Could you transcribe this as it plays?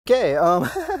Okay,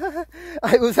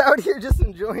 I was out here just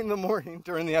enjoying the morning,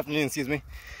 during the afternoon, excuse me.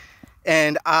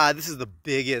 And this is the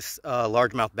biggest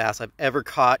largemouth bass I've ever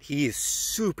caught. He is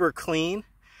super clean.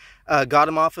 Got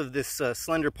him off of this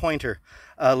slender pointer.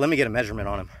 Let me get a measurement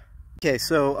on him. Okay,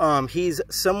 so he's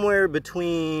somewhere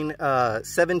between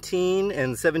 17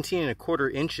 and 17 and a quarter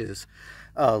inches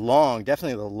long.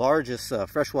 Definitely the largest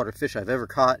freshwater fish I've ever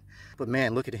caught. But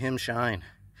man, look at him shine.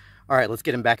 All right, let's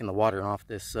get him back in the water and off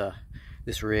this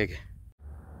this rig.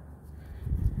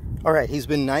 All right, he's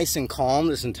been nice and calm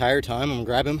this entire time. I'm gonna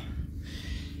grab him.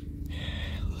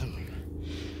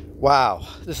 Wow,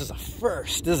 this is a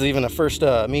first. This is even a first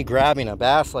me grabbing a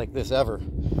bass like this ever.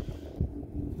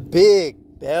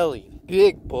 Big belly,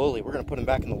 big bully. We're gonna put him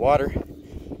back in the water.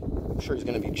 I'm sure he's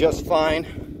gonna be just fine.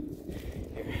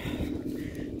 Here,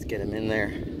 let's get him in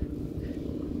there.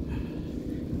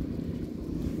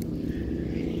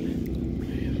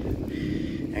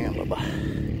 Hang on,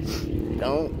 Bubba.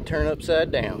 Don't turn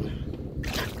upside down.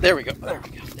 There we go. There we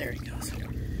go. There he goes.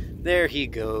 There he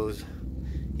goes.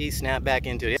 He snapped back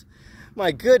into it.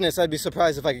 My goodness, I'd be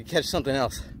surprised if I could catch something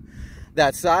else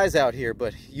that size out here,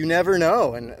 but you never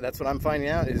know. And that's what I'm finding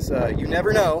out is you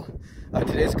never know.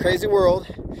 Today's crazy world.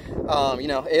 You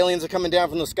know, aliens are coming down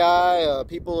from the sky.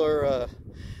 People are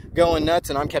going nuts,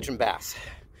 and I'm catching bass.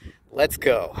 Let's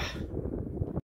go.